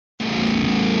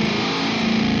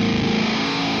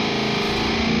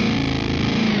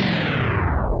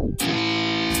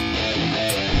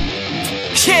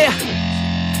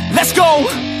let's go.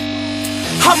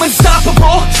 I'm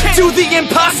unstoppable, do the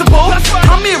impossible.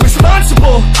 I'm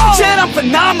irresponsible, yet I'm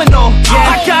phenomenal.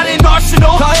 I got an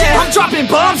arsenal, I'm dropping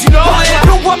bombs, you know.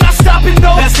 No, I'm not stopping,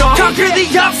 no. Conquer the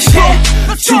obstacle.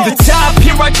 To the top,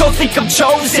 here I go, think I'm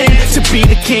chosen to be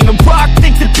the king of rock,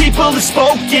 think the people have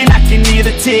spoken. I can hear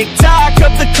the tick-tock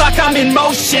of the clock, I'm in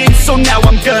motion. So now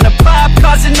I'm gonna pop,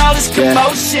 causing all this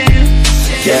commotion.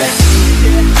 Yeah,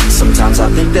 sometimes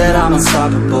I think that I'm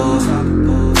unstoppable.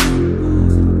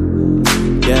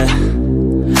 Yeah,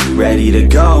 ready to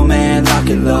go, man, lock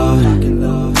and load.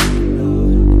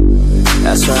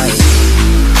 That's right,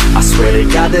 I swear to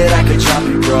God that I could drop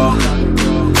you, bro.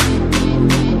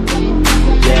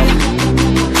 Yeah,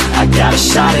 I got a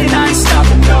shot and I ain't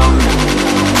stopping, no.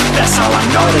 That's how I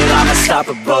know that I'm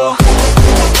unstoppable.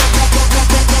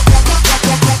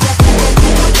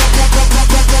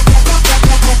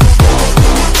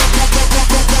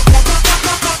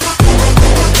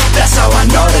 That's how I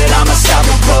know that I'm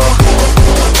unstoppable.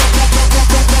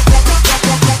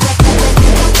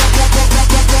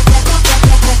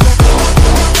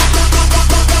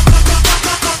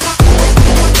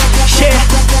 Yeah,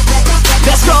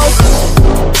 let's go.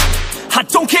 I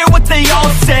don't care what they all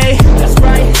say. That's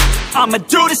right, I'ma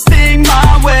do this thing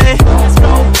my way. Let's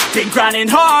go. Been grinding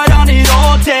hard on it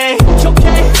all day.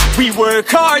 Okay, we work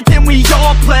hard, then we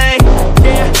all play.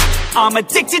 Yeah, I'm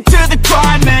addicted to the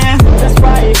grind, man. That's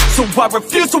right, so I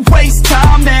refuse to waste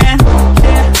time, man.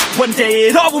 Yeah, one day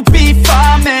it all will be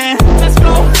fine, man. Let's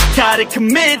go. Gotta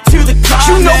commit to the climb.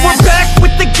 You know we're back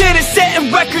with the Guinness,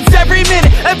 setting records every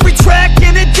minute, every track.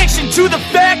 In addiction to the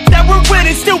fact that we're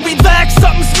winning, still we lack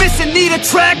something's missing. Need a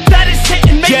track that is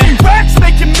hitting, making racks,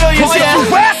 making millions.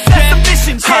 That's the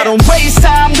mission. I don't waste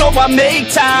time, no, I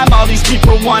make time. All these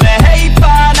people wanna hate,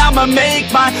 fine, I'ma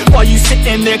make mine. While you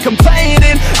sitting there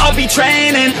complaining, I'll be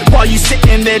training. While you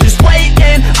sitting there just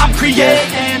waiting, I'm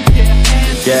creating.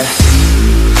 Yeah,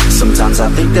 sometimes I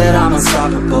think that I'm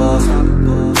unstoppable.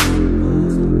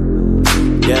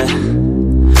 Yeah,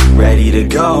 ready to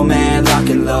go, man, lock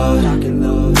and load.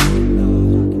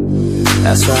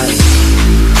 That's right,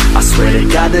 I swear to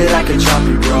God that I could drop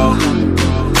you, bro.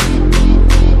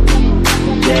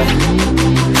 Yeah,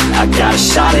 I got a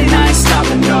shot and I ain't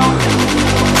stopping, no.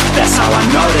 That's how I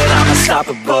know that I'm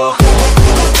unstoppable.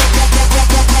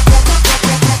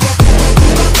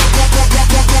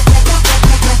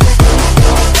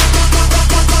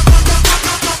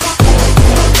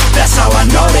 That's how I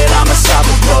know that I'm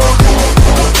unstoppable.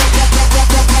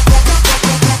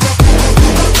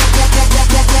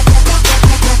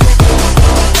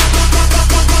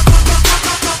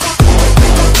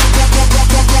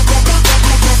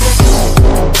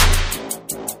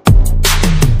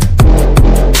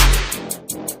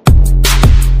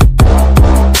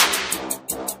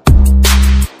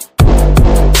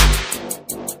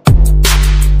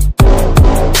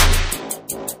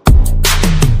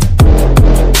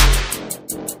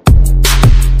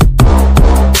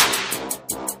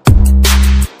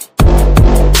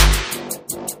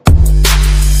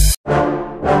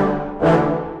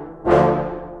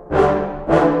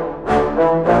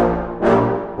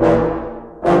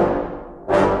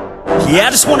 Yeah, I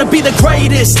just wanna be the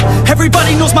greatest.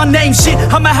 Everybody knows my name, shit.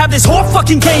 I'ma have this whole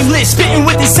fucking game list, spitting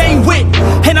with the same wit,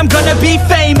 and I'm gonna be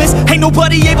famous. Ain't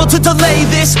nobody able to delay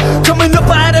this. Coming up,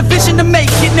 I had a vision to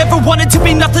make it. Never wanted to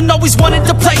be nothing, always wanted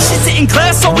to play shit. Sit in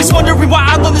class, always wondering why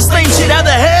I love this lame shit. How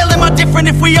the hell am I different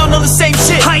if we all know the same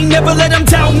shit? I ain't never let them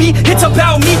doubt me, it's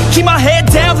about me. Keep my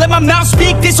head down, let my mouth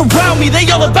speak. They surround me,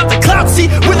 they all about the clout, see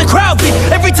where the crowd be.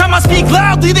 Every time I speak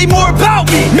loudly, they more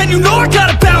about me. Man, you know I got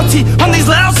a bounty on these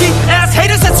lousy ass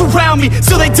haters that surround me.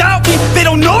 Still they doubt me, they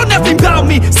don't know nothing about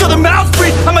me. Still their mouth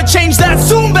free, I'ma change that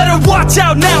soon. Better watch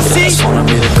out now, see? I just wanna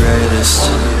be the greatest.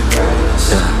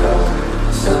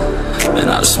 Yeah, man,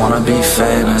 I just wanna be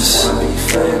famous.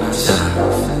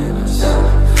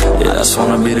 Yeah, I just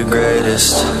wanna be the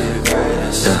greatest.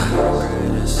 Yeah,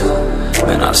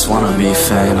 man, I just wanna be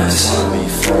famous.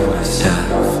 Yeah.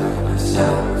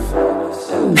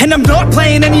 And I'm not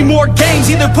playing any more games.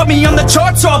 Either put me on the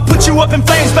charts or I'll put you up in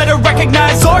flames. Better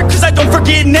recognize art, cause I don't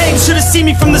forget names. Should've seen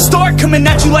me from the start, coming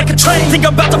at you like a train. Think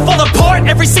I'm about to fall apart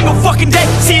every single fucking day.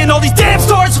 Seeing all these damn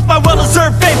stars with my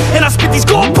well-deserved fame. And I spit these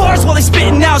gold bars while they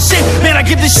spitting out shit. Man, I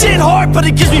give this shit hard, but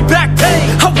it gives me back pain.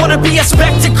 I wanna be a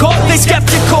spectacle, they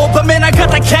skeptical, but man, I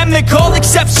got that chemical,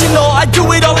 exceptional. I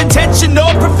do it all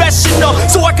intentional, professional,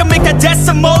 so I can make that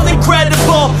decimal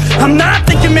incredible. I'm not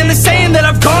thinking, man, they're saying that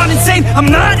I've gone insane. I'm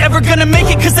not ever gonna make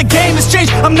it cause the game has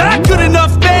changed. I'm not good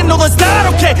enough, man, no that's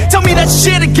not okay. Tell me that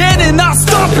shit again and I'll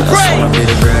stop your brain. I just wanna be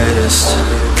the greatest.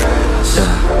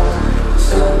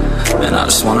 Man, I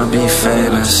just wanna be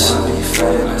famous.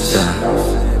 Yeah,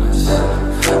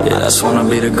 yeah, I just wanna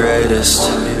be the greatest.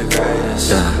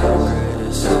 Yeah,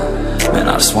 man,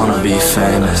 I just wanna be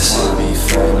famous.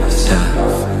 Yeah.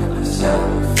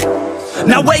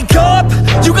 Now wake up,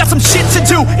 you got some shit to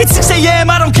do. It's 6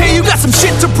 AM, I don't care, you got some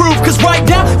shit to prove. Cause right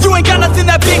now, you ain't got nothing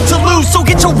that big to lose. So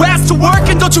get your ass to work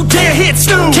and don't you dare hit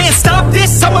snooze. Can't stop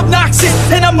this, I'm obnoxious,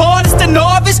 and I'm honest and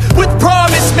novice. With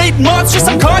promise, made monstrous,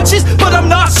 I'm conscious, but I'm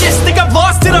nauseous. Think I've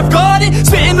lost it, I've got it.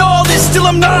 Spitting all this, still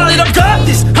I'm not it. I've got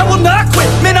this, I will not quit.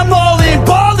 Man, I'm all in,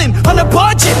 ballin', on a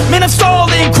budget. Man, I'm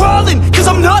stalling, crawling, cause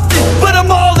I'm nothing, but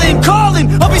I'm all in, calling,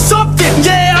 I'll be something.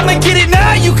 Yeah, I'ma get it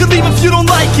now, you can leave if you don't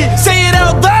like it. Say it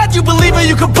out loud, you believe it,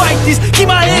 you can bite this. Keep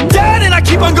my head down and I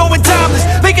keep on going timeless.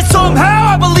 Make it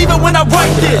somehow, I believe it when I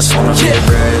write this. I just wanna be the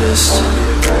greatest.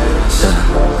 Yeah.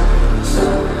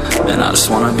 Man, I just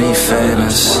wanna be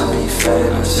famous.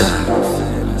 Yeah,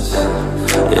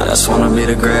 yeah, I just wanna be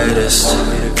the greatest.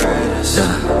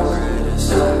 Yeah,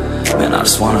 man, I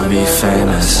just wanna be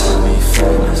famous.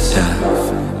 Yeah.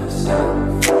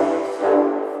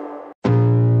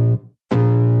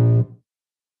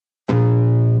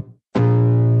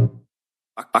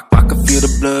 I can feel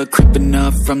the blood creeping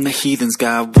up from the heathens.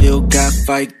 Got will, got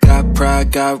fight, got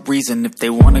pride, got reason. If they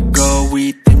wanna go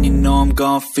eat, then you know I'm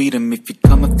gon' feed them. If you're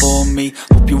coming for me,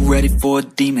 hope you're ready for a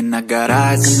demon. I got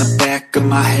eyes in the back of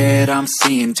my head, I'm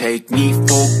seeing. Take me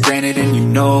for granted and you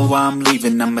know I'm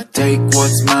leaving. I'ma take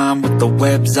what's mine with the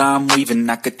webs I'm weaving.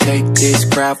 I could take this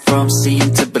crowd from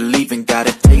seeing to believing. Got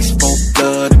a taste for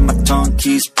blood and my tongue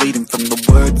keeps bleeding. From the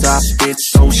words I spit,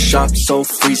 so sharp, so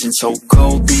freezing. So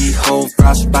cold, behold,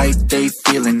 frostbite they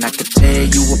feeling. I could tear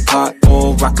you apart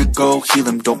or I could go heal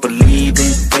them. Don't believe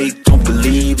in fate, don't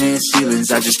believe in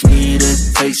ceilings. I just need a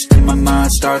taste and my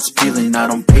mind starts peeling. I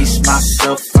don't pace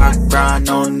myself, I grind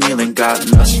on kneeling. Got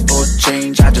lust for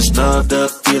change, I just love the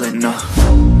feeling.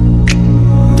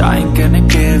 I ain't gonna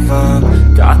give up.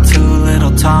 Got too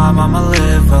little time, I'ma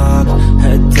live up.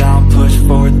 Head down,